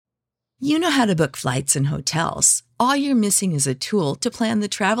You know how to book flights and hotels. All you're missing is a tool to plan the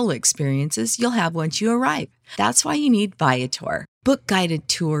travel experiences you'll have once you arrive. That's why you need Viator. Book guided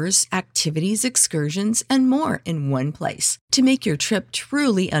tours, activities, excursions, and more in one place to make your trip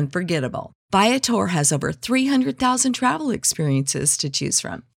truly unforgettable. Viator has over 300,000 travel experiences to choose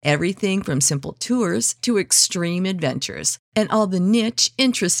from. Everything from simple tours to extreme adventures and all the niche,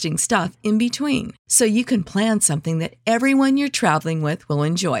 interesting stuff in between. So you can plan something that everyone you're traveling with will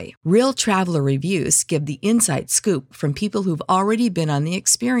enjoy. Real traveler reviews give the inside scoop from people who've already been on the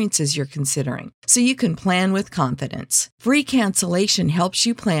experiences you're considering. So you can plan with confidence. Free cancellation helps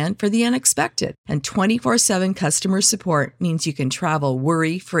you plan for the unexpected. And 24/7 customer support means you can travel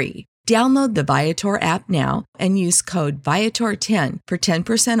worry-free. Download the Viator app now and use code Viator10 for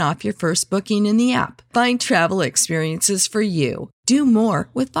 10% off your first booking in the app. Find travel experiences for you. Do more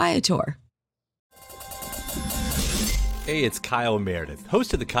with Viator. Hey, it's Kyle Meredith,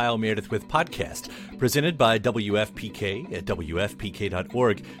 host of the Kyle Meredith With podcast, presented by WFPK at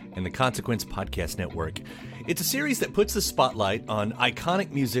WFPK.org and the Consequence Podcast Network. It's a series that puts the spotlight on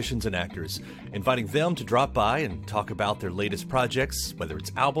iconic musicians and actors, inviting them to drop by and talk about their latest projects, whether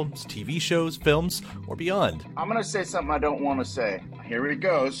it's albums, TV shows, films, or beyond. I'm going to say something I don't want to say. Here it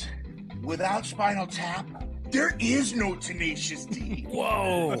goes. Without Spinal Tap, there is no Tenacious D.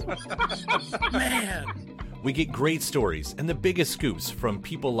 Whoa! Man! We get great stories and the biggest scoops from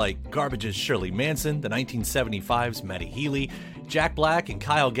people like Garbage's Shirley Manson, the 1975's Matty Healy, Jack Black and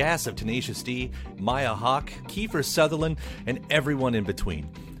Kyle Gass of Tenacious D, Maya Hawke, Kiefer Sutherland, and everyone in between.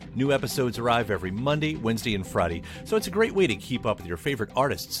 New episodes arrive every Monday, Wednesday, and Friday, so it's a great way to keep up with your favorite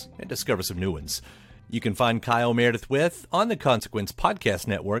artists and discover some new ones. You can find Kyle Meredith With on the Consequence Podcast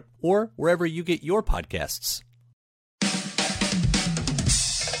Network or wherever you get your podcasts.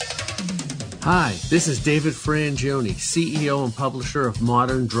 Hi, this is David Frangioni, CEO and publisher of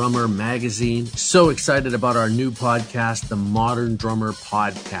Modern Drummer Magazine. So excited about our new podcast, the Modern Drummer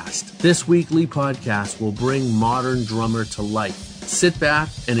Podcast. This weekly podcast will bring Modern Drummer to life. Sit back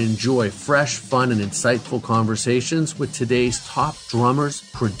and enjoy fresh, fun, and insightful conversations with today's top drummers,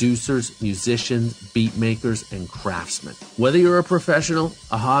 producers, musicians, beat makers, and craftsmen. Whether you're a professional,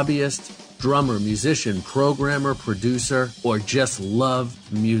 a hobbyist, drummer, musician, programmer, producer, or just love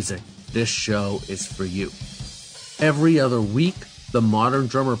music, this show is for you. Every other week, the Modern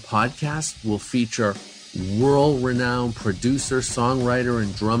Drummer Podcast will feature world-renowned producer, songwriter,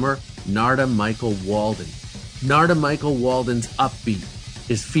 and drummer Narada Michael Walden. Narada Michael Walden's Upbeat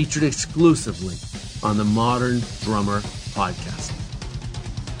is featured exclusively on the Modern Drummer Podcast.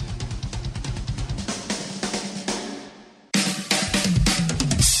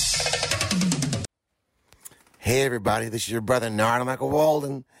 Hey everybody, this is your brother Narada Michael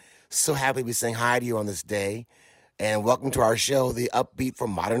Walden. So happy to be saying hi to you on this day. And welcome to our show, The Upbeat for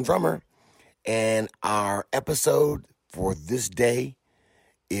Modern Drummer. And our episode for this day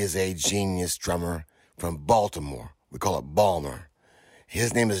is a genius drummer from Baltimore. We call it Balmer.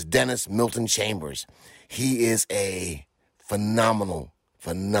 His name is Dennis Milton Chambers. He is a phenomenal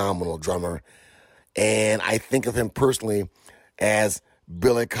drummer. And I think of him personally as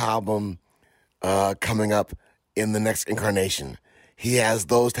Billy Cobham coming up in the next incarnation. He has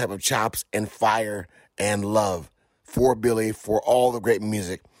those type of chops and fire and love for Billy, for all the great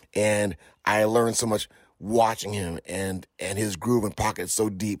music. And I learned so much watching him, and his groove and pocket is so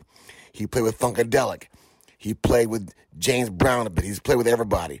deep. He played with Funkadelic. He played with James Brown a bit. He's played with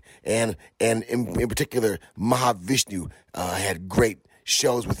everybody. And in particular, Mahavishnu had great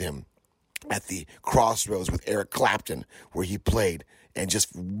shows with him at the Crossroads with Eric Clapton, where he played and just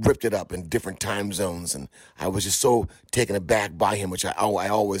ripped it up in different time zones. And I was just so taken aback by him, which I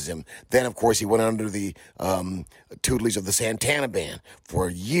always am. Then, of course, he went under the tutelage of the Santana Band for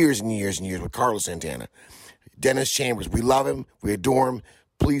years and years and years with Carlos Santana. Dennis Chambers, we love him. We adore him.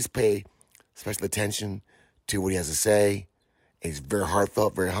 Please pay special attention to what he has to say. He's very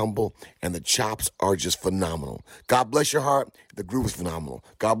heartfelt, very humble, and the chops are just phenomenal. God bless your heart. The groove is phenomenal.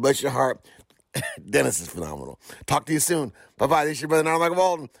 God bless your heart. Dennis is phenomenal. Talk to you soon. Bye-bye. This is your brother, Narada Michael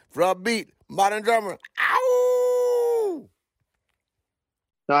Walden, for Upbeat, Modern Drummer. Ow!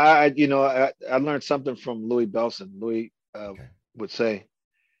 No, I learned something from Louis Belson. Louis would say,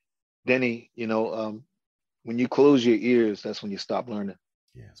 Denny, when you close your ears, that's when you stop learning.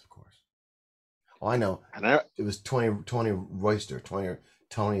 Yes, of course. Oh, I know. It was Tony Royster,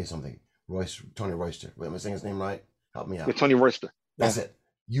 Tony something. Tony Royster. Wait, am I saying his name right? Help me out. With Tony Royster. That's it.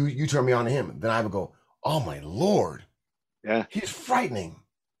 You turn me on to him. Then I would go, oh my Lord. Yeah. He's frightening.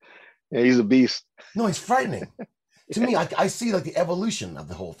 Yeah, he's a beast. No, he's frightening. To me, I see like the evolution of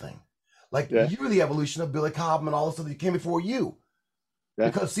the whole thing. Like you're the evolution of Billy Cobham and all the stuff that came before you.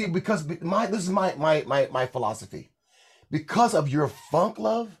 Because this is my philosophy. Because of your funk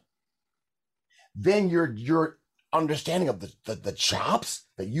love, then your understanding of the chops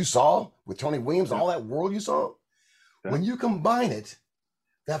that you saw with Tony Williams, all that world you saw, when you combine it,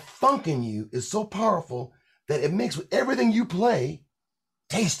 that funk in you is so powerful that it makes everything you play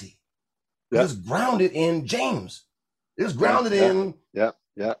tasty. It's grounded in James. It's grounded in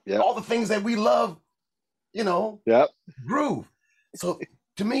all the things that we love, groove. So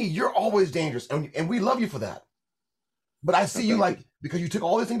to me, you're always dangerous, and we love you for that. But I see you because you took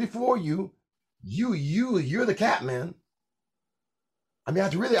all these things before you're the cat, man. I mean, I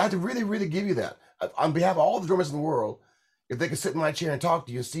have to really give you that. On behalf of all the drummers in the world, if they could sit in my chair and talk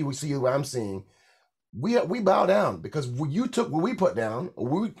to you, see what I'm seeing, we bow down because you took what we put down,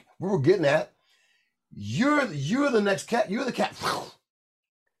 we were getting at. You're the next cat. You're the cat.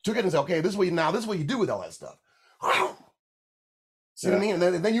 Took it and said, okay, this is what you do with all that stuff. See what I mean?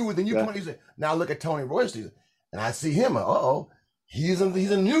 And then you come in and you say, now look at Tony Royster, and I see him. He's a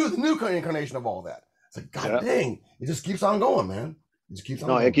new incarnation of all that. It's like, God dang, it just keeps on going, man. It just keeps on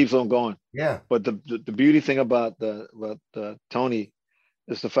going. It keeps on going. Yeah. But the beauty thing about Tony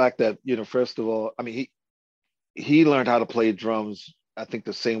is the fact that, first of all, I mean, he learned how to play drums, I think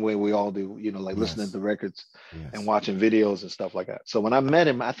the same way we all do, listening to records and watching videos and stuff like that. So when I met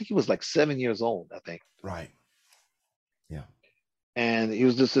him, I think he was like 7 years old, I think. Right. Yeah. And he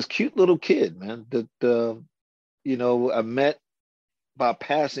was just this cute little kid, man, that, I met by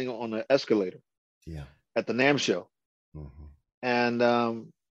passing on an escalator at the NAMM show. Mm-hmm. And I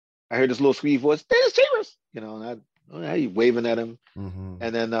heard this little squeaky voice, "Dennis Chambers," and I waving at him. Mm-hmm.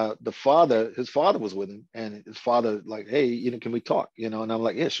 And then his father was with him, and his father like, "Hey, can we talk?" And I'm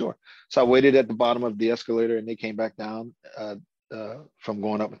like, "Yeah, sure." So I waited at the bottom of the escalator, and they came back down from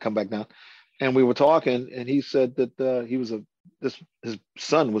going up and come back down, and we were talking, and he said that his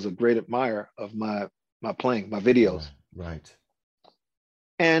son was a great admirer of my playing, my videos. Right.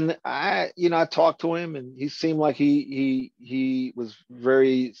 And I talked to him, and he seemed like he was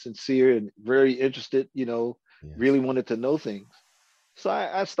very sincere and very interested, really wanted to know things. So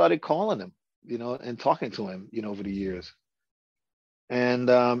I started calling him, and talking to him, over the years. And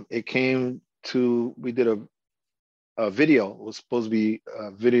it came to, we did a video. It was supposed to be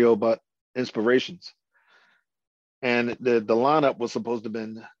a video about inspirations. And the lineup was supposed to have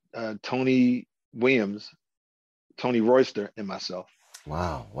been Tony Williams, Tony Royster, and myself.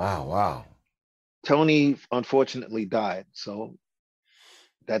 Wow. Tony unfortunately died, so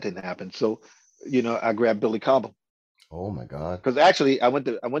that didn't happen. So, I grabbed Billy Cobham. Oh my God! Because actually, I went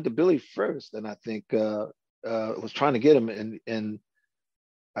to Billy first, and I think was trying to get him, and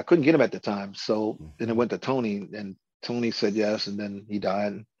I couldn't get him at the time. So then I went to Tony, and Tony said yes, and then he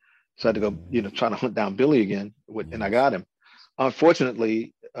died. And so I had to go, trying to hunt down Billy again, and I got him.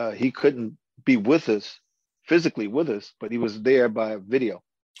 Unfortunately, he couldn't be with us, physically with us, but he was there by video.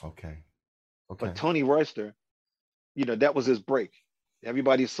 Okay. But Tony Royster, that was his break.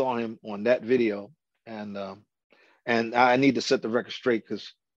 Everybody saw him on that video, and I need to set the record straight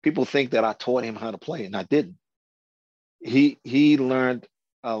because people think that I taught him how to play, and I didn't. He learned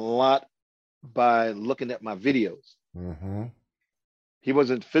a lot by looking at my videos. Mm-hmm. He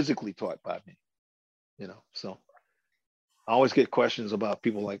wasn't physically taught by me, So I always get questions about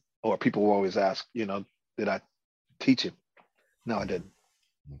people people will always ask, did I teach him? No, I didn't.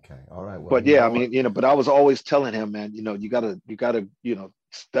 Okay. All right. Well, but yeah, I mean, but I was always telling him, man, you gotta,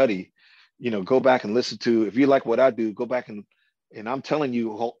 study, go back and listen to, if you like what I do, go back and I'm telling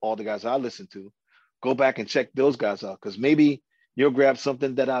you all the guys I listen to, go back and check those guys out. Cause maybe you'll grab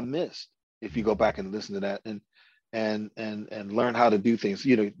something that I missed if you go back and listen to that and learn how to do things,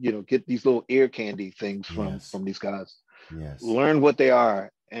 get these little ear candy things from these guys. Yes. Learn what they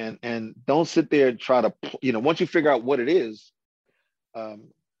are and don't sit there and try to, once you figure out what it is,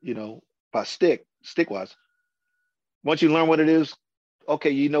 by stick wise, once you learn what it is,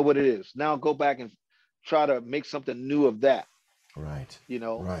 okay, you know what it is. Now go back and try to make something new of that. Right.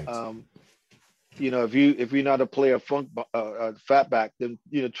 Right. If you're not a player funk fat back, then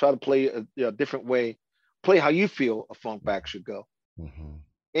try to play a different way. Play how you feel a funk back should go. Mm-hmm.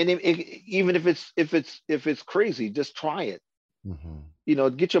 And even if it's crazy, just try it.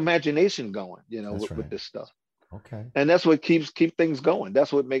 Mm-hmm. Get your imagination going. With this stuff. Okay. And that's what keep things going.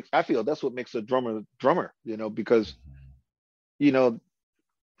 That's what makes a drummer, because,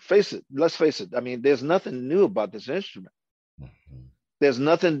 let's face it. I mean, there's nothing new about this instrument. Mm-hmm. There's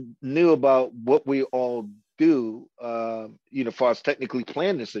nothing new about what we all do, as far as technically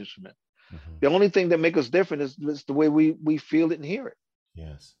playing this instrument. Mm-hmm. The only thing that makes us different is the way we feel it and hear it.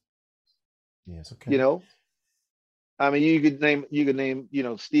 Yes. Okay. I mean, you could name,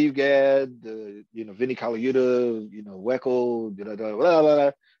 Steve Gadd, Vinny Colaiuta, Weckl, blah, blah,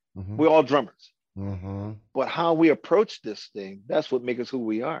 blah. Mm-hmm. We're all drummers. Mm-hmm. But how we approach this thing, that's what makes us who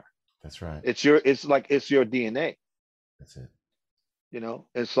we are. That's right. It's like it's your DNA. That's it.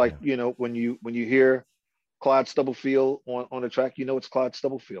 It's like, when you hear Clyde Stubblefield on the track, it's Clyde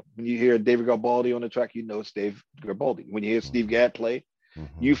Stubblefield. When you hear David Garbaldi on the track, it's Dave Garbaldi. When you hear Steve Gadd play,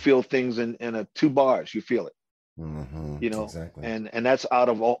 you feel things in a 2 bars. You feel it. Exactly. And that's out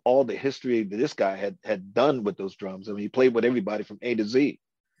of all the history that this guy had done with those drums. I mean, he played with everybody from A to Z.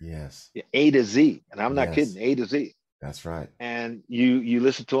 Yes. A to Z, and I'm not kidding. A to Z. That's right. And you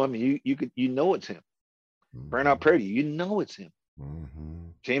listen to him, and you it's him. Bernard Purdy, it's him.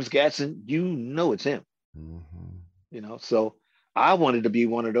 James Gadson, it's him. So I wanted to be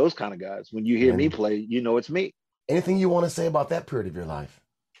one of those kind of guys. When you hear me play, it's me. Anything you want to say about that period of your life?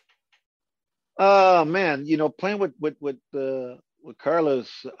 Man, playing with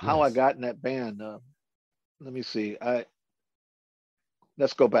Carlos, how I got in that band. Let me see.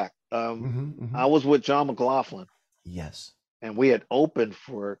 Let's go back. I was with John McLaughlin. Yes. And we had opened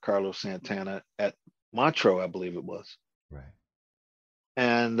for Carlos Santana at Montreux, I believe it was. Right.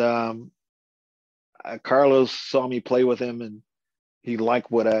 And Carlos saw me play with him, and he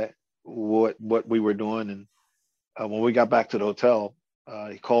liked what we were doing. And when we got back to the hotel,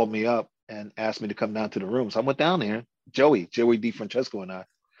 he called me up and asked me to come down to the room. So I went down there. Joey DiFrancesco and I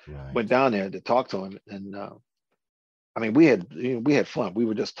went down there to talk to him. And I mean, we had fun. We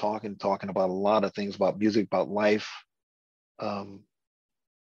were just talking about a lot of things, about music, about life. I mean,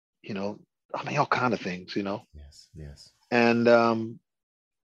 all kind of things, Yes. And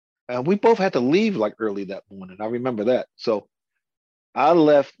we both had to leave like early that morning. I remember that. So I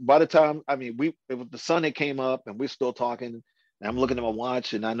left. By the time, I mean, it was the sun that came up, and we're still talking. And I'm looking at my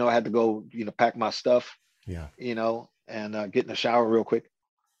watch, and I know I had to go, pack my stuff. Yeah. And get in the shower real quick.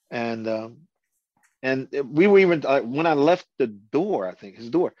 And we were even when I left the door, I think his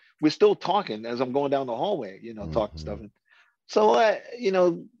door, we're still talking as I'm going down the hallway, talking stuff. And so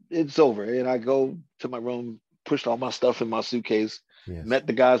it's over, and I go to my room, pushed all my stuff in my suitcase, met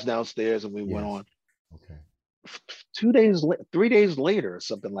the guys downstairs, and we went on. Okay. 3 days later, or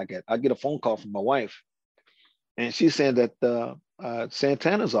something like that, I get a phone call from my wife, and she's saying that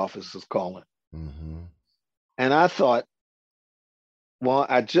Santana's office is calling. And I thought, well,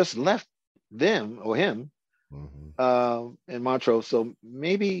 I just left them or him in Montreux, so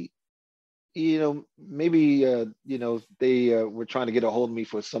maybe they were trying to get a hold of me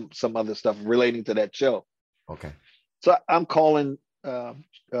for some other stuff relating to that show. Okay. So I'm calling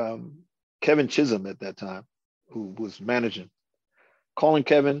Kevin Chisholm at that time, who was managing. Calling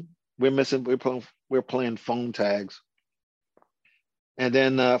Kevin, we're playing phone tags, and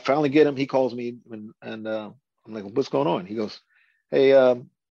then finally get him. He calls me, and I'm like, "What's going on?" He goes, "Hey,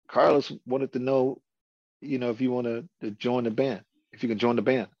 Carlos wanted to know, if you want to join the band, if you can join the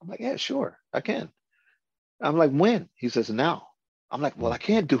band." I'm like, "Yeah, sure, I can." I'm like, "When?" He says, "Now." I'm like, "Well, I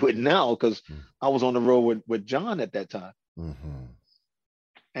can't do it now because I was on the road with John at that time."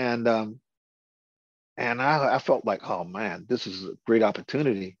 And I felt like, oh man, this is a great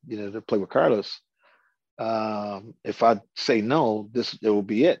opportunity, to play with Carlos. If I say no, it will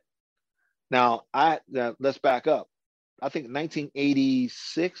be it. Now, let's back up. I think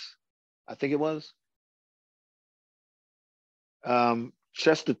 1986, I think it was.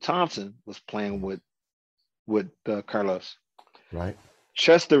 Chester Thompson was playing with Carlos. Right.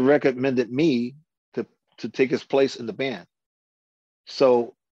 Chester recommended me to take his place in the band.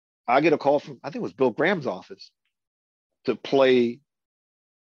 So I get a call from, I think it was Bill Graham's office, to play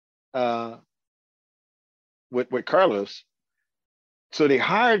with Carlos. So they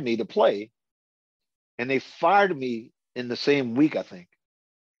hired me to play, and they fired me in the same week, I think,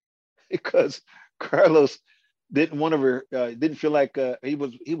 because Carlos didn't feel like he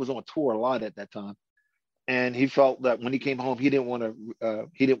was on tour a lot at that time, and he felt that when he came home, he didn't want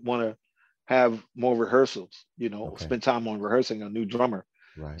to have more rehearsals, spend time on rehearsing a new drummer.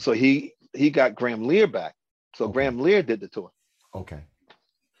 Right. So he got Graham Lear back. So Graham Lear did the tour. Okay.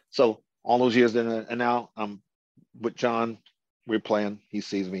 So all those years, and now I'm with John. We're playing. He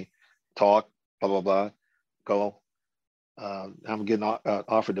sees me, talk, blah blah blah, go. I'm getting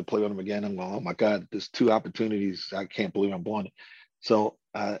offered to play with him again. I'm going, oh my God, there's 2 opportunities. I can't believe I'm blowing it. So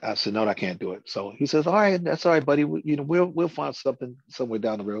I said, no, I can't do it. So he says, all right, that's all right, buddy. We'll find something somewhere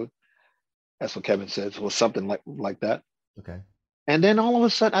down the road. That's what Kevin says. Or something like that. Okay. And then all of a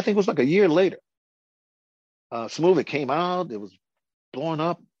sudden, I think it was like a year later, Smooth It came out. It was blowing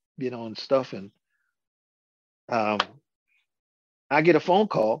up, and stuff. And I get a phone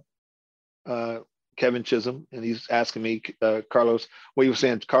call Kevin Chisholm, and he's asking me, Carlos, what he was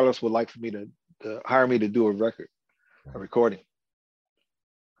saying, Carlos would like for me to hire me to do a recording.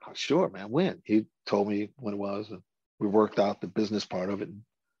 Oh, sure, man. When? He told me when it was, and we worked out the business part of it. And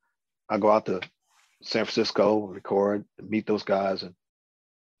I go out to San Francisco, record, meet those guys, and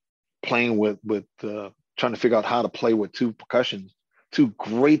playing with trying to figure out how to play with two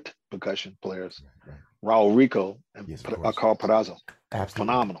great percussion players, Raul Rico and Carl Perazzo.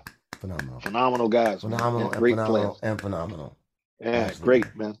 Absolutely. Phenomenal guys. Great players. Phenomenal. Yeah, Absolutely.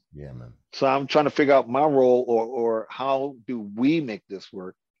 great, man. Yeah, man. So I'm trying to figure out my role, or how do we make this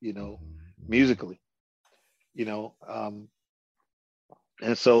work, musically, and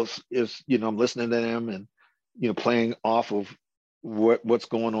so it's I'm listening to them and playing off of what's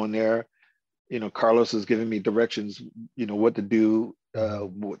going on there. Carlos is giving me directions, what to do,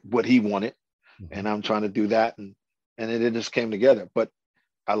 what he wanted, and I'm trying to do that, and it just came together. But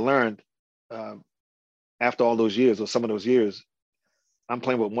I learned after all those years, or some of those years, I'm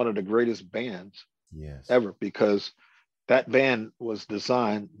playing with one of the greatest bands ever, because that band was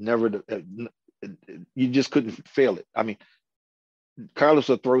designed never to, you just couldn't fail it. I mean, Carlos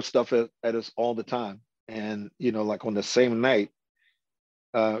would throw stuff at us all the time. And, like on the same night,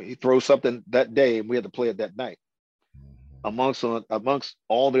 he throws something that day and we had to play it that night. Amongst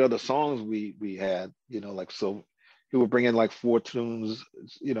all the other songs we had, so he would bring in like 4 tunes,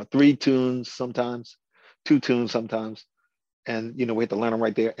 3 tunes sometimes, 2 tunes sometimes. And, we had to learn them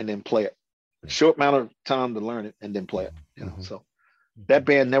right there and then play it. Short amount of time to learn it and then play it, So that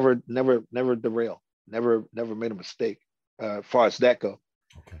band never derailed, never made a mistake as far as that go.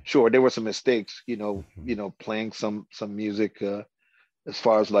 Okay. Sure, there were some mistakes, playing some music as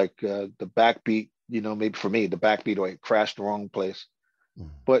far as like the backbeat, maybe for me, the backbeat, or it crashed the wrong place.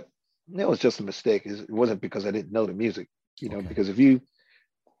 But it was just a mistake. It wasn't because I didn't know the music, because if you,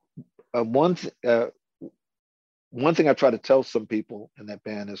 one thing I try to tell some people in that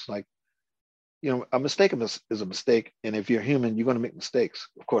band is like, a mistake is a mistake. And if you're human, you're going to make mistakes.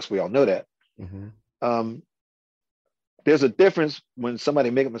 Of course, we all know that. There's a difference when somebody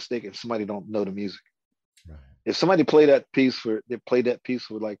make a mistake and somebody don't know the music. Right. If somebody played that piece for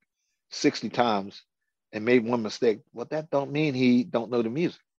like 60 times and made one mistake, well, that don't mean he don't know the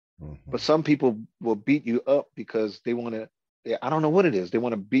music. But some people will beat you up because they want to, I don't know what it is. They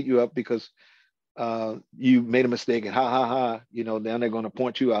want to beat you up because you made a mistake and then they're going to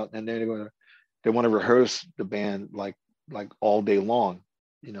point you out, and then they want to rehearse the band like all day long,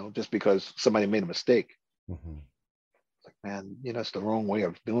 just because somebody made a mistake. It's like, man, it's the wrong way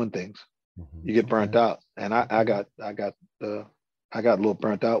of doing things. You get burnt out, and I got a little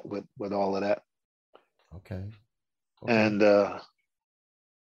burnt out with all of that. Okay. And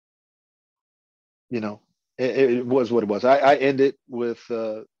it was what it was. I ended with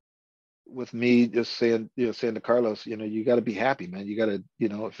me just saying to Carlos, you got to be happy, man. You got to,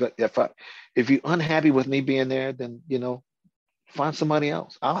 if you're unhappy with me being there, then find somebody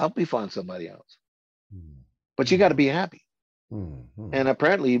else. I'll help you find somebody else. But you got to be happy. And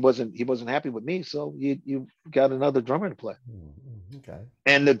apparently he wasn't happy with me, so you got another drummer to play. Okay.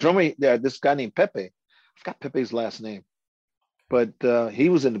 And the drummer, this guy named Pepe, I forgot Pepe's last name, but he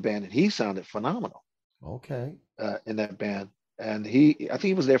was in the band and he sounded phenomenal. Okay. In that band. And I think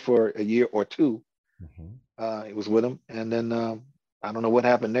he was there for a year or 2. It was with him, and then I don't know what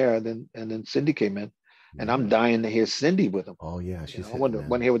happened there. And then Cindy came in, and I'm dying to hear Cindy with him. Oh yeah, she's. I want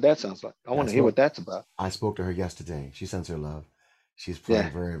to hear what that sounds like. I want to hear what that's about. I spoke to her yesterday. She sends her love. She's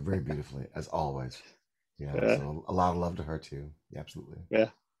playing very, very beautifully as always. Yeah, so a lot of love to her too. Yeah, absolutely. Yeah.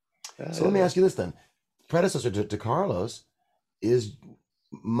 So let me ask you this then: predecessor to Carlos is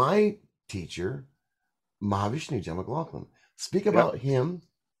my teacher, Mahavishnu John McLaughlin. Speak about him,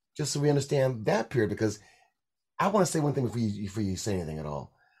 just so we understand that period, because I want to say one thing before you say anything at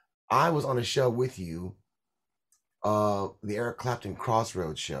all. I was on a show with you, the Eric Clapton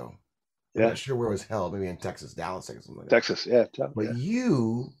Crossroads show. I'm not sure where it was held, maybe in Texas, Dallas, Texas, something like that. Texas, yeah. But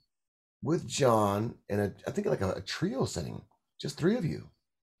you, with John, in I think like a trio setting, just 3 of you.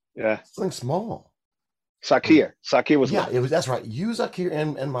 Yeah. Something small. Sakir was it was. That's right. You, Sakir,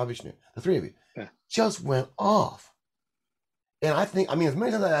 and Mahavishnu, the 3 of you, just went off. And I mean, as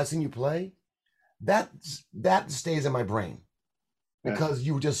many times as I've seen you play, that stays in my brain, because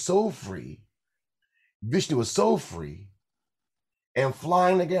you were just so free. Vishnu was so free, and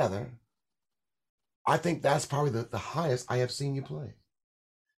flying together. I think that's probably the highest I have seen you play.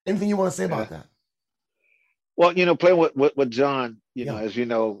 Anything you want to say about that? Well, playing with John, as you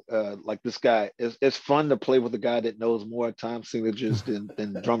know, like this guy, it's fun to play with a guy that knows more time signatures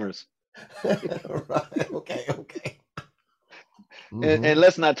than drummers. Right. Okay. And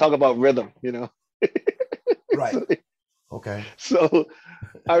let's not talk about rhythm, Right. So, Okay. so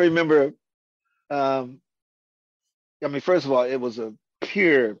I remember, I mean, first of all, it was a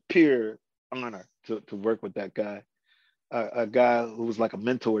pure honor to work with that guy. A guy who was like a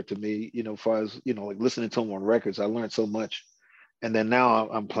mentor to me, as far as, like listening to him on records. I learned so much. And then now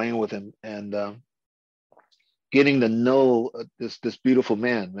I'm playing with him and getting to know this beautiful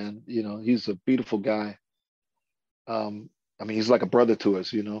man. He's a beautiful guy. I mean, he's like a brother to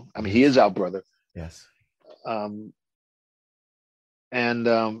us, I mean, he is our brother. Yes. Um, and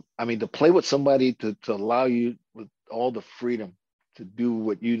I mean, to play with somebody to allow you with all the freedom to do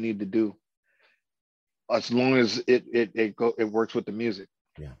what you need to do, as long as it works with the music.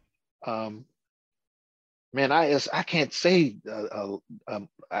 Yeah. Um, man, I can't say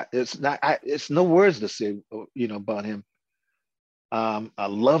it's no words to say about him. I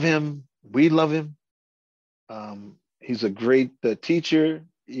love him. We love him. He's a great teacher.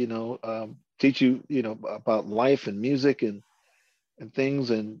 Teach you about life and music and things.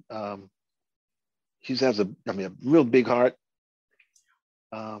 And he has a real big heart.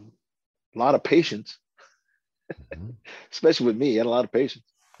 A lot of patience, Mhm. especially with me. He had a lot of patience.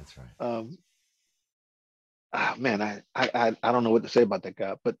 That's right. Man, I don't know what to say about that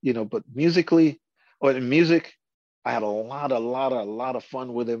guy, but musically, or in music, I had a lot of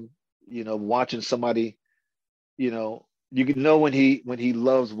fun with him. Watching somebody, you can know when he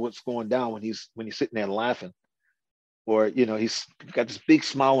loves what's going down when he's sitting there laughing, or he's got this big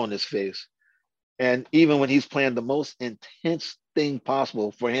smile on his face, and even when he's playing the most intense thing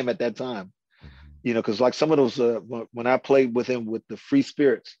possible for him at that time, because like some of those when I played with him with the Free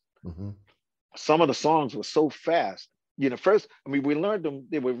Spirits. Mm-hmm. Some of the songs were so fast. First, I mean, we learned them,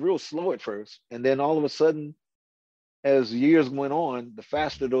 they were real slow at first. And then all of a sudden, as years went on, the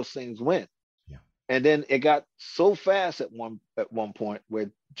faster those things went. Yeah. And then it got so fast at one point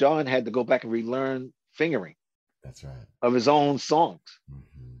where John had to go back and relearn fingering That's right. of his own songs.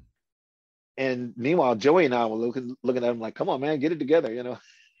 Mm-hmm. And meanwhile, Joey and I were looking at him like, come on, man, get it together,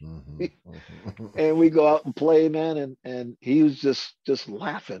 Mm-hmm. And we go out and play, man, and he was just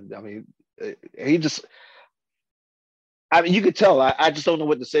laughing. I mean, he just you could tell. I just don't know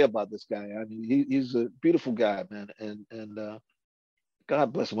what to say about this guy. I mean, he's a beautiful guy, man, and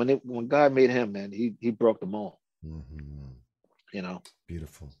God bless him. When God made him, man, he broke them all. Mm-hmm.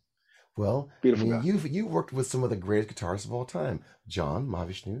 Beautiful. Well, I Beautiful mean, guy. you worked with some of the greatest guitarists of all time: John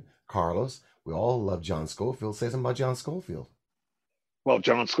Mahavishnu, Carlos. We all love John Scofield. Say something about John Scofield. Well,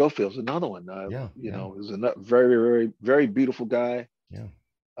 John Scofield's another one. Yeah, Is a very, very, very beautiful guy. yeah.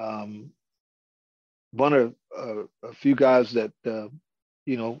 Um, One of a few guys that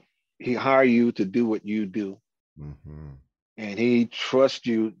he hire you to do what you do, Mm-hmm. and he trusts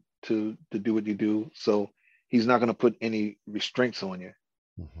you to do what you do. So he's not going to put any restraints on you.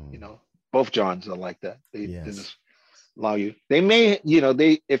 Mm-hmm. Both Johns are like that. They Yes. just allow you. They may,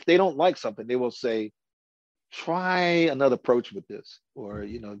 they if they don't like something, they will say, try another approach with this, or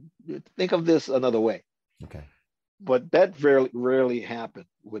think of this another way. Okay. But that very rarely happened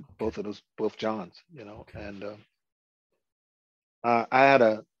with Okay. both Johns, Okay. and I had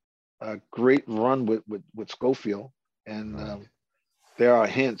a great run with Schofield, and Right. there are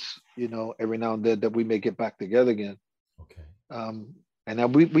hints, every now and then that we may get back together again. Okay. And now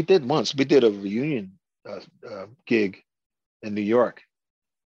we did once. We did a reunion gig in New York,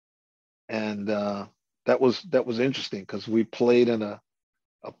 and that was interesting because we played in a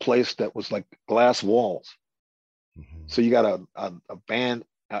place that was like glass walls. Mm-hmm. So you got a band,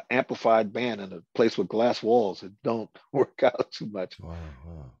 an amplified band in a place with glass walls. It don't work out too much. Wow.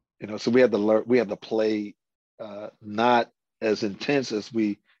 Wow. So we had to learn. We had to play not as intense as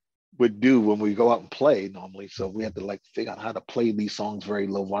we would do when we go out and play normally. So we had to like figure out how to play these songs very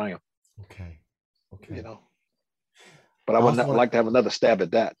low volume. Okay. Okay. But I I would also not want like to have another stab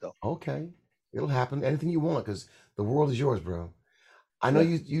at that though. to. Okay. It'll happen. Anything you want, because the world is yours, bro. I know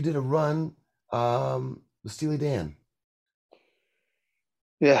Yeah. you did a run with Steely Dan.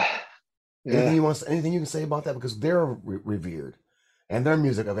 Yeah. Anything Yeah. you want? Anything you can say about that? Because they're revered, and their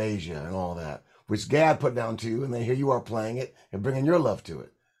music of Asia and all that, which Gad put down too, and then here you are playing it and bringing your love to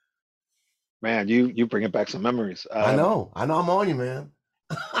it. Man, you bringing back some memories. I know. I'm on you, man.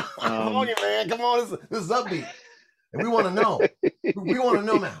 I'm on Um, you, man. Come on, this is upbeat, and we want to know. We want to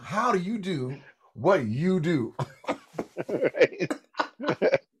know, man. How do you do what you do? right.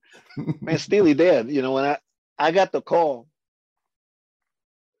 Man, Steely Dan, when I got the call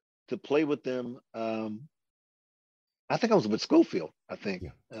to play with them, I think I was with Schofield, I think.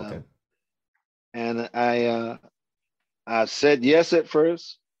 Yeah. Okay. And I said yes at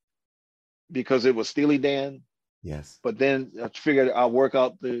first because it was Steely Dan. Yes. But then I figured I'll work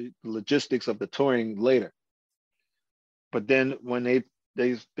out the logistics of the touring later. But then when they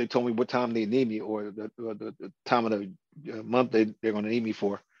told me what time they need me, or the time of the month they're going to need me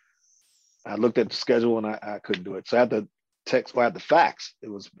for, I looked at the schedule and I couldn't do it. So I had to text, or I had to fax. It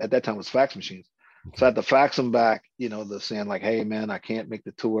was at that time it was fax machines. Okay. So I had to fax them back, the saying like, "Hey man, I can't make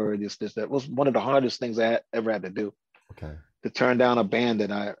the tour." This, that. It was one of the hardest things I ever had to do. Okay. To turn down a band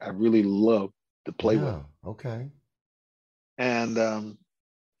that I really loved to play with. Okay. And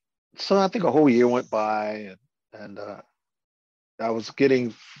so I think a whole year went by, and I was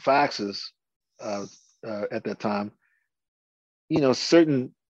getting faxes at that time.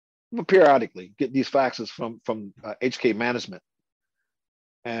 Certain periodically get these faxes from HK management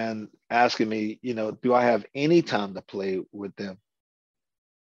and asking me, do I have any time to play with them?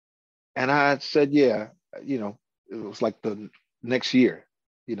 And I said, yeah. It was like the next year,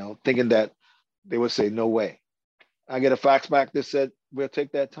 thinking that they would say no way. I get a fax back that said we'll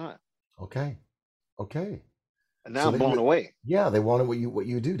take that time. Okay. And now I'm blown away. Yeah, they wanted what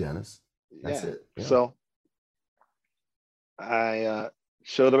you do, Dennis. That's yeah. it. Yeah. So I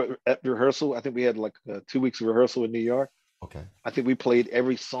showed up at rehearsal. I think we had like 2 weeks of rehearsal in New York. Okay. I think we played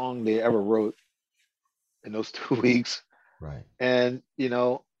every song they ever wrote in those 2 weeks. Right. And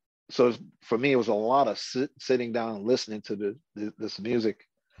so for me, it was a lot of sitting down and listening to this music.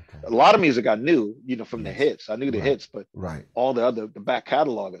 Okay. A lot of music I knew, from the hits. I knew the hits, but all the back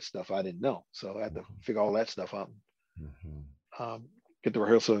catalog of stuff I didn't know. So I had to figure all that stuff out. Get the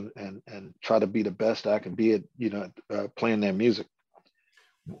rehearsal and try to be the best I can be at playing their music.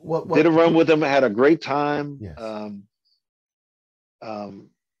 What did a run with them? I had a great time. Yes.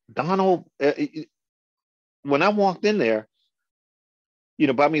 Donald, when I walked in there,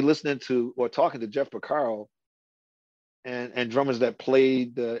 by me listening to or talking to Jeff Porcaro and drummers that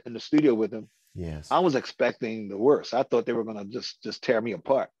played in the studio with him, yes, I was expecting the worst. I thought they were going to just tear me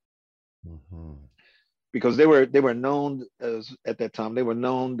apart. Because they were known as, at that time, they were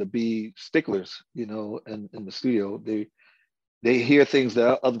known to be sticklers, in the studio. They hear things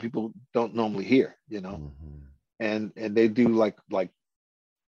that other people don't normally hear, and they do like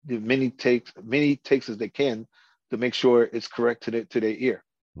many takes as they can to make sure it's correct to their ear.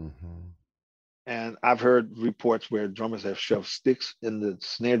 And I've heard reports where drummers have shoved sticks in the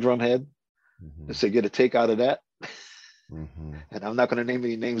snare drum head to say, get a take out of that. And I'm not going to name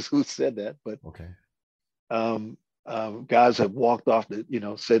any names who said that, but guys have walked off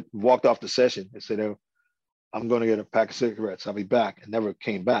the session and said, oh, I'm going to get a pack of cigarettes, I'll be back, and never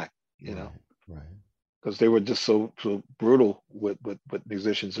came back, because they were just so brutal with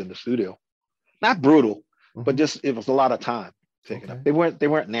musicians in the studio. Not brutal, but just it was a lot of time taken up. They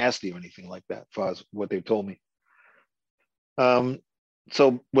weren't nasty or anything like that, as far as what they told me.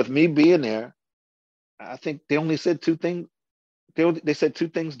 So with me being there, I think they only said two things. They said two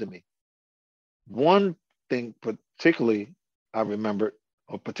things to me. One thing particularly that I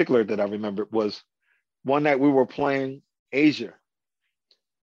remembered was one night we were playing Asia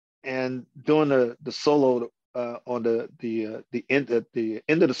and doing the solo on the end of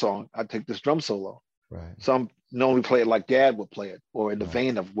the song. I take this drum solo. Right. Some normally play it like Dad would play it, or in the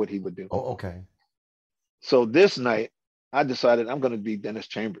vein of what he would do. Oh, okay. So this night, I decided I'm going to be Dennis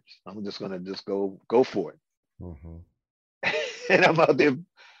Chambers. I'm just going to go for it. And I'm out there,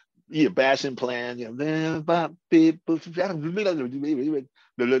 bashing, playing, all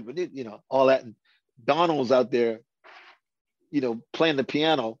that. And Donald was out there, playing the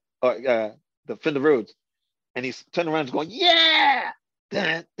piano, the Fender Rhodes, and he's turning around and going, yeah,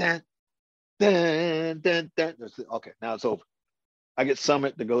 dun, dun, dun, dun, dun. Okay, now it's over. I get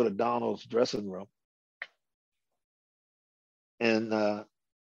summoned to go to Donald's dressing room, and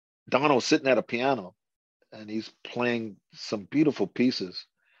Donald's sitting at a piano, and he's playing some beautiful pieces.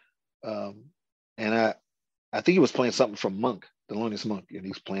 And I think he was playing something from Monk, the Thelonious Monk, and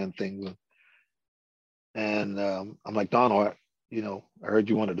he's playing things. And I'm like, Donald, I heard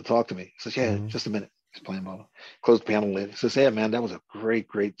you wanted to talk to me. He says, yeah, just a minute. He's playing Mono. Closed the piano lid. He says, yeah, man, that was a great,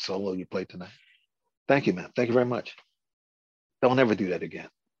 great solo you played tonight. Thank you, man. Thank you very much. Don't ever do that again.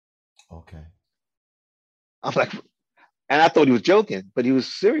 Okay. I'm like, and I thought he was joking, but he was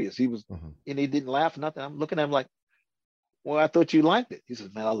serious. He was, and he didn't laugh, nothing. I'm looking at him like, well, I thought you liked it. He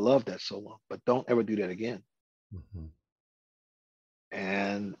says, man, I love that solo, but don't ever do that again.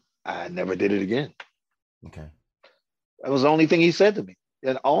 And I never did it again. Okay. That was the only thing he said to me.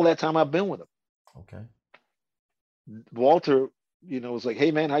 And all that time I've been with him. Okay. Walter, was like,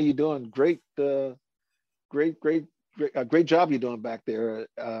 hey man, how you doing? Great job you're doing back there.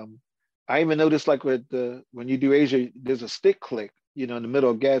 I even noticed like when you do Asia, there's a stick click, in the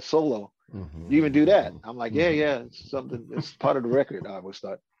middle of Gad's solo. You even do that? I'm like, yeah, it's something. It's part of the record. I always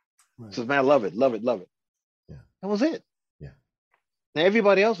thought. Right. Says, man, I love it. Yeah, that was it. Yeah. Now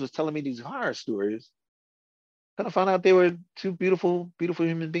everybody else was telling me these horror stories. Kind of found out they were two beautiful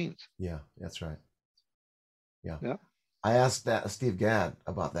human beings. Yeah, that's right. Yeah. Yeah. I asked Steve Gadd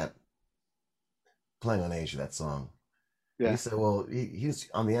about that, Playing on Asia, that song. Yeah. He said, well, he's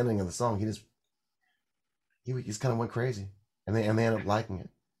on the ending of the song. He just kind of went crazy, and they ended up liking it.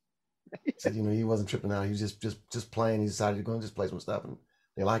 He said, he wasn't tripping out. He was just playing. He decided to go and just play some stuff, and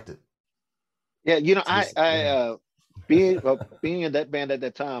they liked it. Yeah, I being in that band at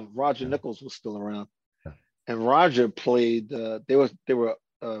that time, Roger Nichols was still around, and Roger played. There were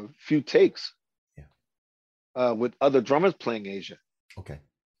a few takes, with other drummers playing Asia. Okay.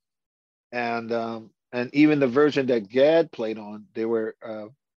 And even the version that Gadd played on, there were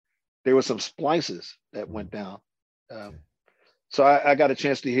some splices that went down. Okay. So I got a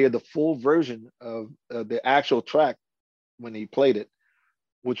chance to hear the full version of the actual track when he played it,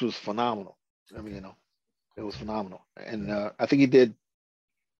 which was phenomenal. Okay. I mean, it was phenomenal. And I think he did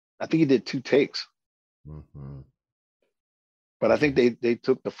 2 takes. Mm-hmm. But I think they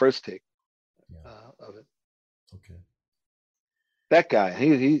took the first take of it. Okay. That guy,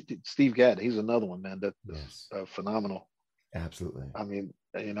 he Steve Gadd, he's another one, man. That's phenomenal. Absolutely. I mean,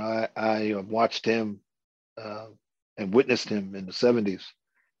 I watched him and witnessed him in the 70s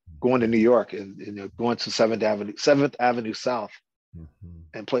going to New York and going to 7th Avenue South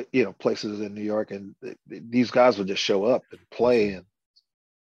and play, places in New York, and these guys would just show up and play. And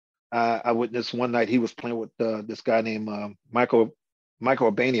I witnessed one night he was playing with this guy named Michael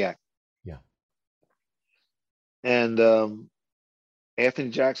Urbaniak. Yeah. And Anthony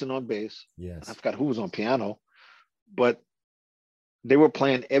Jackson on bass. Yes. I forgot who was on piano, but they were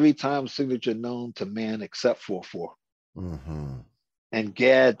playing Every Time Signature Known to Man Except for 4. Mm-hmm. And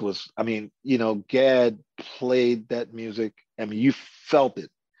Gadd Gadd played that music. I mean, you felt it.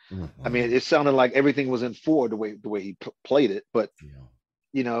 Mm-hmm. I mean, it sounded like everything was in 4 the way he played it, but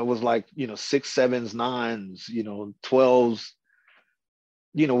it was like 6s, 7s, 9s, 12s.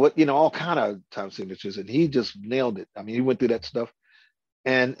 All kind of time signatures, and he just nailed it. I mean, he went through that stuff,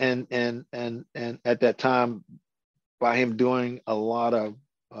 and at that time, by him doing a lot of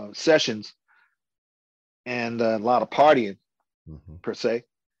sessions and a lot of partying, per se,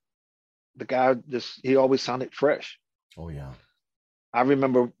 the guy he always sounded fresh. Oh yeah, I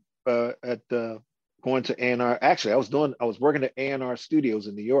remember at going to A&R. Actually, I was working at A&R Studios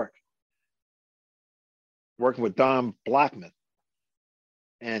in New York, working with Don Blackman.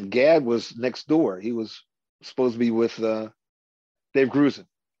 And Gadd was next door. He was supposed to be with Dave Grusin.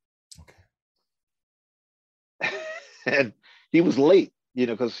 Okay. And he was late,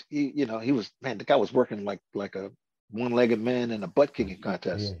 because he was, man, the guy was working like a one-legged man in a butt kicking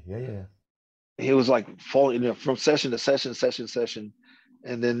contest. Yeah. He was like falling, from session to session,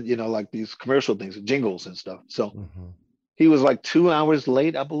 and then like these commercial things, jingles and stuff. So he was like 2 hours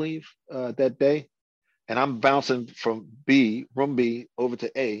late, I believe, that day. And I'm bouncing from room B over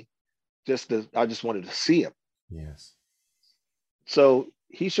to A, I just wanted to see him. Yes. So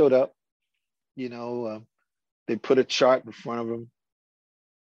he showed up, they put a chart in front of him,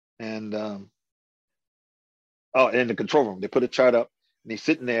 and in the control room, they put a chart up, and he's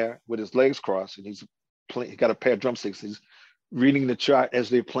sitting there with his legs crossed, and he got a pair of drumsticks. He's reading the chart as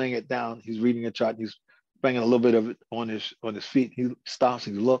they're playing it down. He's reading the chart, and he's banging a little bit of it on his feet. He stops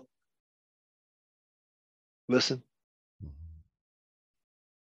and he looks. Listen.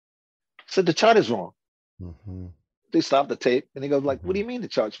 Said the chart is wrong. Mm-hmm. They stopped the tape and they go like, "What do you mean the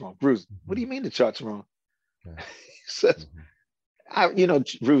chart's wrong, Bruce? What do you mean the chart's wrong?" Okay. He says,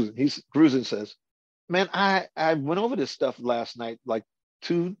 Grusin says, "Man, I went over this stuff last night like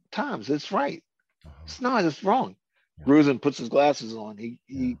 2 times. It's right. It's wrong." Yeah. Grusin puts his glasses on.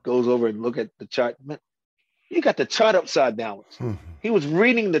 He goes over and look at the chart. Man, you got the chart upside downwards. He was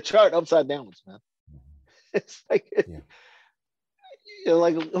reading the chart upside downwards, man. It's like,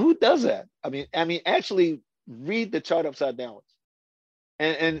 like, who does that? I mean, actually read the chart upside downwards.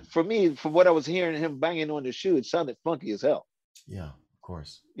 And for me, from what I was hearing him banging on the shoe, it sounded funky as hell. Yeah, of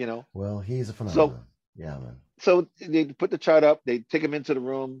course. Well, he's a phenomenon. So, yeah, man. So they put the chart up. They take him into the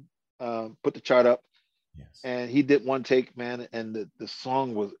room, put the chart up. Yes. And he did one take, man. And the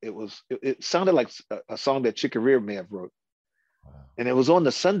song it sounded like a song that Chick Corea may have wrote. Wow. And it was on the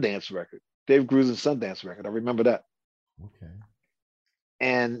Sundance record. Dave Grusin's Sundance record. I remember that. Okay.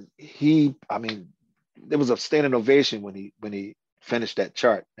 And there was a standing ovation when he finished that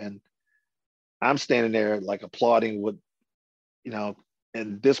chart. And I'm standing there like applauding with,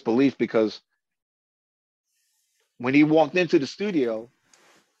 in disbelief, because when he walked into the studio,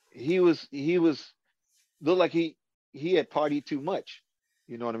 he was looked like he had partied too much.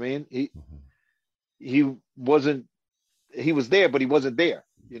 You know what I mean? He wasn't he was there, but he wasn't there.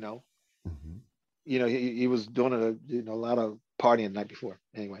 He was doing a lot of partying the night before.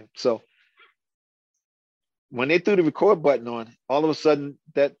 Anyway, so when they threw the record button on, all of a sudden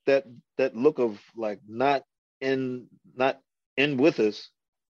that look of like not in with us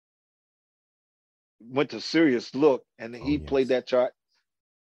went to serious look, and he played that chart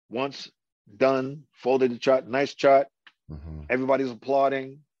once, done, folded the chart, nice chart. Everybody's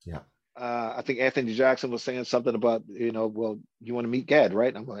applauding. Yeah. I think Anthony Jackson was saying something about, well, you want to meet Gad,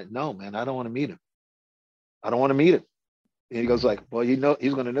 right? I'm like, no, man, I don't want to meet him. I don't want to meet him. And he goes like, well, he's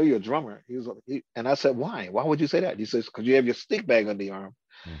going to know you're a drummer. And I said, why? Why would you say that? He says, because you have your stick bag under your arm.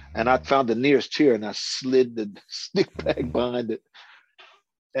 And I found the nearest chair and I slid the stick bag behind it.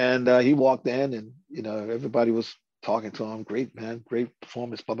 And he walked in, and everybody was talking to him. Great, man, great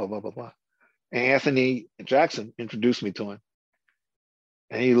performance, blah, blah, blah, blah, blah. And Anthony Jackson introduced me to him.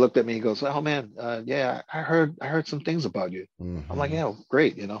 And he looked at me, he goes, oh man, yeah, I heard some things about you. I'm like, yeah,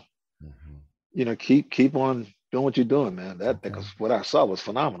 great, keep on doing what you're doing, man. Because what I saw was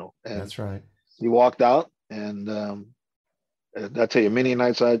phenomenal. And that's right. He walked out, and I tell you, many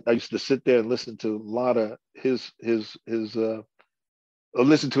nights I used to sit there and listen to a lot of his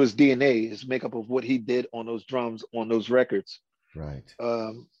listen to his DNA, his makeup of what he did on those drums, on those records. Right.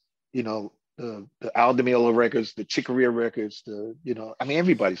 The Al DiMeola records, the Chicoria records,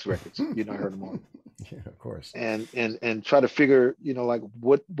 everybody's records, I heard them all. Yeah, of course. And try to figure, like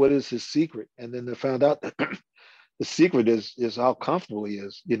what is his secret? And then they found out that the secret is how comfortable he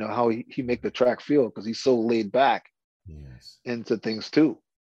is, how he make the track feel, because he's so laid back into things too.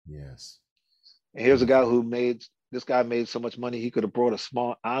 Yes. And here's a guy this guy made so much money he could have brought a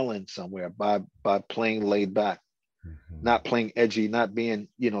small island somewhere by playing laid back, not playing edgy, not being,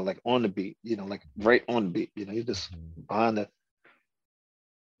 like on the beat, like right on the beat. You're just behind the,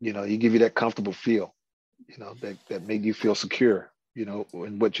 he give you that comfortable feel, that made you feel secure,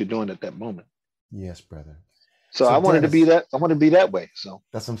 in what you're doing at that moment. Yes, brother. So I wanted Dennis, to be that. I want to be that way. So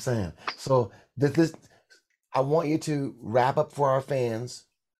that's what I'm saying. So I want you to wrap up for our fans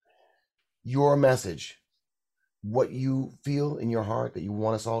your message, what you feel in your heart that you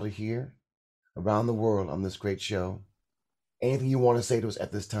want us all to hear around the world on this great show. Anything you want to say to us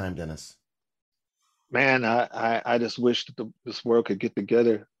at this time, Dennis? Man, I just wish that this world could get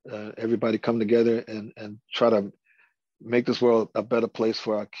together, everybody come together and try to make this world a better place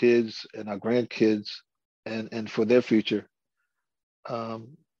for our kids and our grandkids and for their future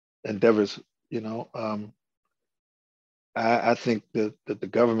endeavors. I think that the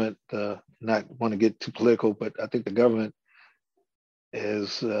government, not want to get too political, but I think the government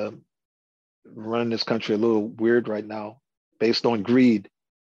is running this country a little weird right now based on greed.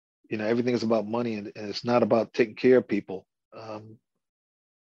 Everything is about money, and it's not about taking care of people. I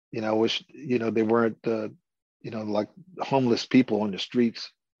wish, they weren't, like homeless people on the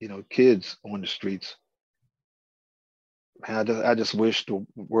streets, kids on the streets. Man, I just wish the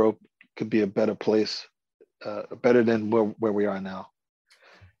world could be a better place, better than where we are now.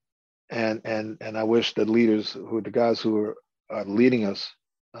 And I wish the leaders, the guys who are leading us,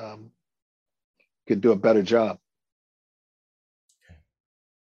 could do a better job.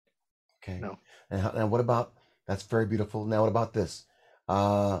 Okay. No. And what about, that's very beautiful. Now, what about this?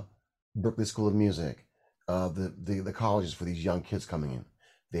 Berklee School of Music, the colleges for these young kids coming in,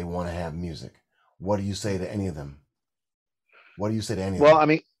 they want to have music. What do you say to any of them? What do you say to any of them? Well, I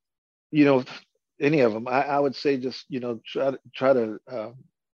mean, any of them, I would say just, try to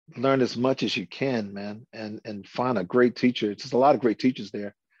learn as much as you can, man, and find a great teacher. There's a lot of great teachers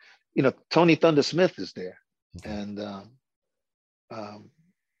there. Tony Thunder Smith is there. Okay. And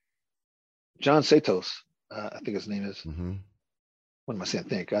John Satos, I think his name is. Mm-hmm. What am I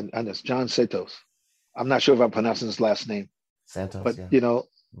saying? I know it's John Satos. I'm not sure if I'm pronouncing his last name. Santos, but yeah.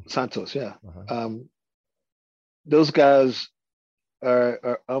 Santos, yeah. Uh-huh. Those guys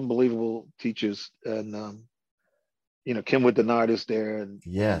are unbelievable teachers, and Kim with Narada is there, and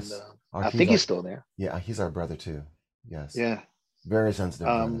yes, and, I think he's still there. Yeah, he's our brother too. Yes. Yeah. Very sensitive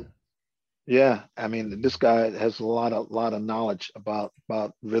brother. Yeah, I mean, this guy has a lot of knowledge about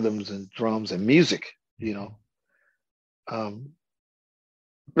rhythms and drums and music.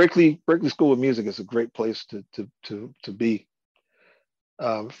 Berklee School of Music is a great place to be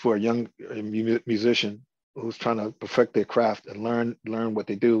for a young musician who's trying to perfect their craft and learn what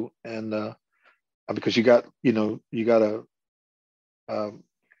they do. And because you got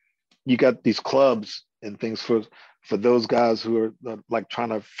these clubs and things for those guys who are like trying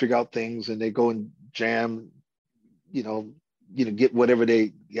to figure out things, and they go and jam, get whatever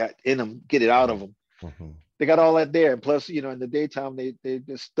they got in them, get it out of them. Mm-hmm. They got all that there. And plus, in the daytime,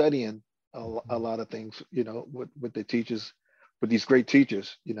 they're studying a lot of things, with the teachers, with these great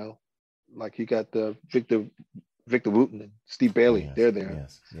teachers, like you got the Victor Wooten and Steve Bailey. Yes, They're there.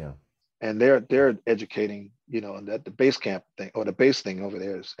 yes, yeah. And they're educating, and that the base camp thing, or the base thing over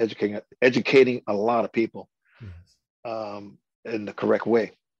there, is educating a lot of people, Yes. In the correct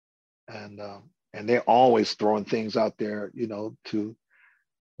way. And they're always throwing things out there, to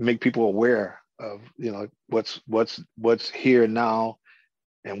make people aware of, what's here now,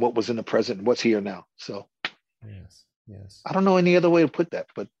 and what was in the present, and what's here now. So yes. I don't know any other way to put that,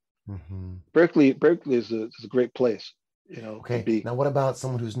 but Mm-hmm. Berkeley is a great place, Okay. to be. Now, what about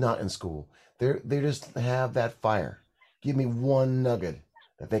someone who's not in school? They just have that fire. Give me one nugget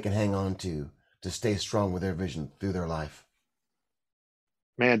that they can hang on to stay strong with their vision through their life.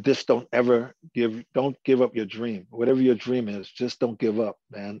 Man, just don't give up your dream. Whatever your dream is, just don't give up,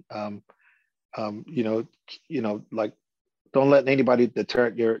 man. Like, don't let anybody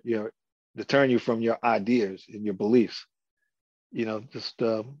deter you from your ideas and your beliefs.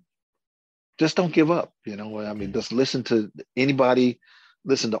 Just don't give up. Just listen to anybody,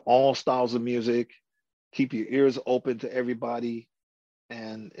 listen to all styles of music, keep your ears open to everybody,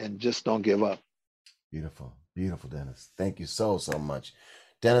 and just don't give up. Beautiful, beautiful, Dennis. Thank you so much.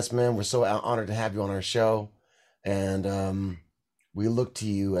 Dennis, man, we're so honored to have you on our show. And we look to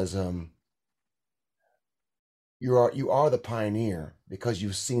you as you are the pioneer, because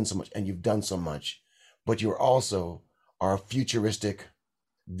you've seen so much and you've done so much, but you're also our futuristic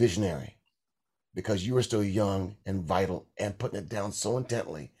visionary, because you are still young and vital and putting it down so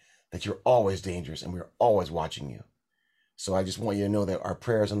intently that you're always dangerous and we're always watching you. So I just want you to know that our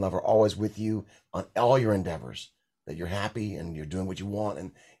prayers and love are always with you on all your endeavors, that you're happy and you're doing what you want,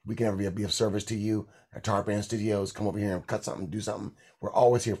 and we can ever be of service to you. Our Tar Band Studios, come over here and cut something, do something. We're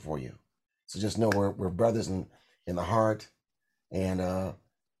always here for you. So just know we're brothers in the heart, and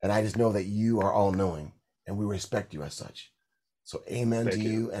I just know that you are all knowing, and we respect you as such. So amen. Thank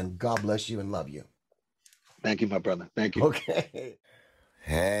you, and God bless you and love you. Thank you, my brother. Thank you. Okay.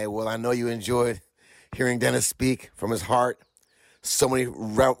 Hey, well, I know you enjoyed hearing Dennis speak from his heart. So many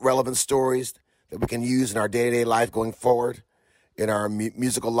relevant stories that we can use in our day-to-day life going forward, in our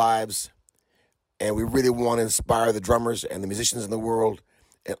musical lives. And we really want to inspire the drummers and the musicians in the world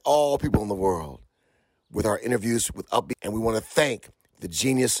and all people in the world with our interviews with UPBEAT. And we want to thank the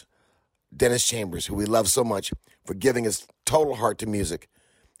genius Dennis Chambers, who we love so much, for giving his total heart to music,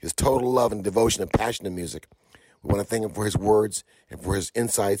 his total love and devotion and passion to music. We want to thank him for his words and for his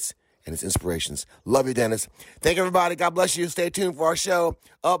insights and his inspirations. Love you, Dennis. Thank you, everybody. God bless you. Stay tuned for our show,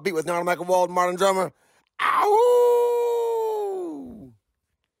 UPBEAT with Narada, Walden, Modern Drummer. Ow!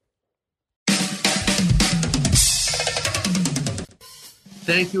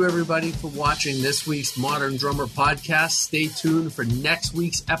 Thank you, everybody, for watching this week's Modern Drummer podcast. Stay tuned for next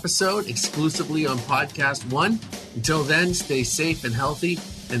week's episode, exclusively on Podcast One. Until then, stay safe and healthy,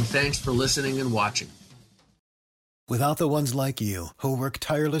 and thanks for listening and watching. Without the ones like you, who work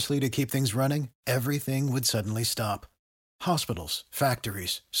tirelessly to keep things running, everything would suddenly stop. Hospitals,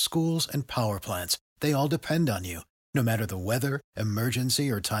 factories, schools, and power plants, they all depend on you. No matter the weather,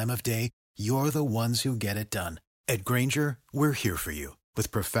 emergency, or time of day, you're the ones who get it done. At Grainger, we're here for you with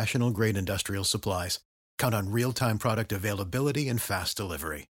professional-grade industrial supplies. Count on real-time product availability and fast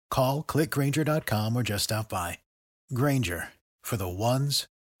delivery. Call, click Grainger.com, or just stop by. Grainger, for the ones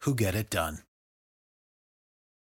who get it done.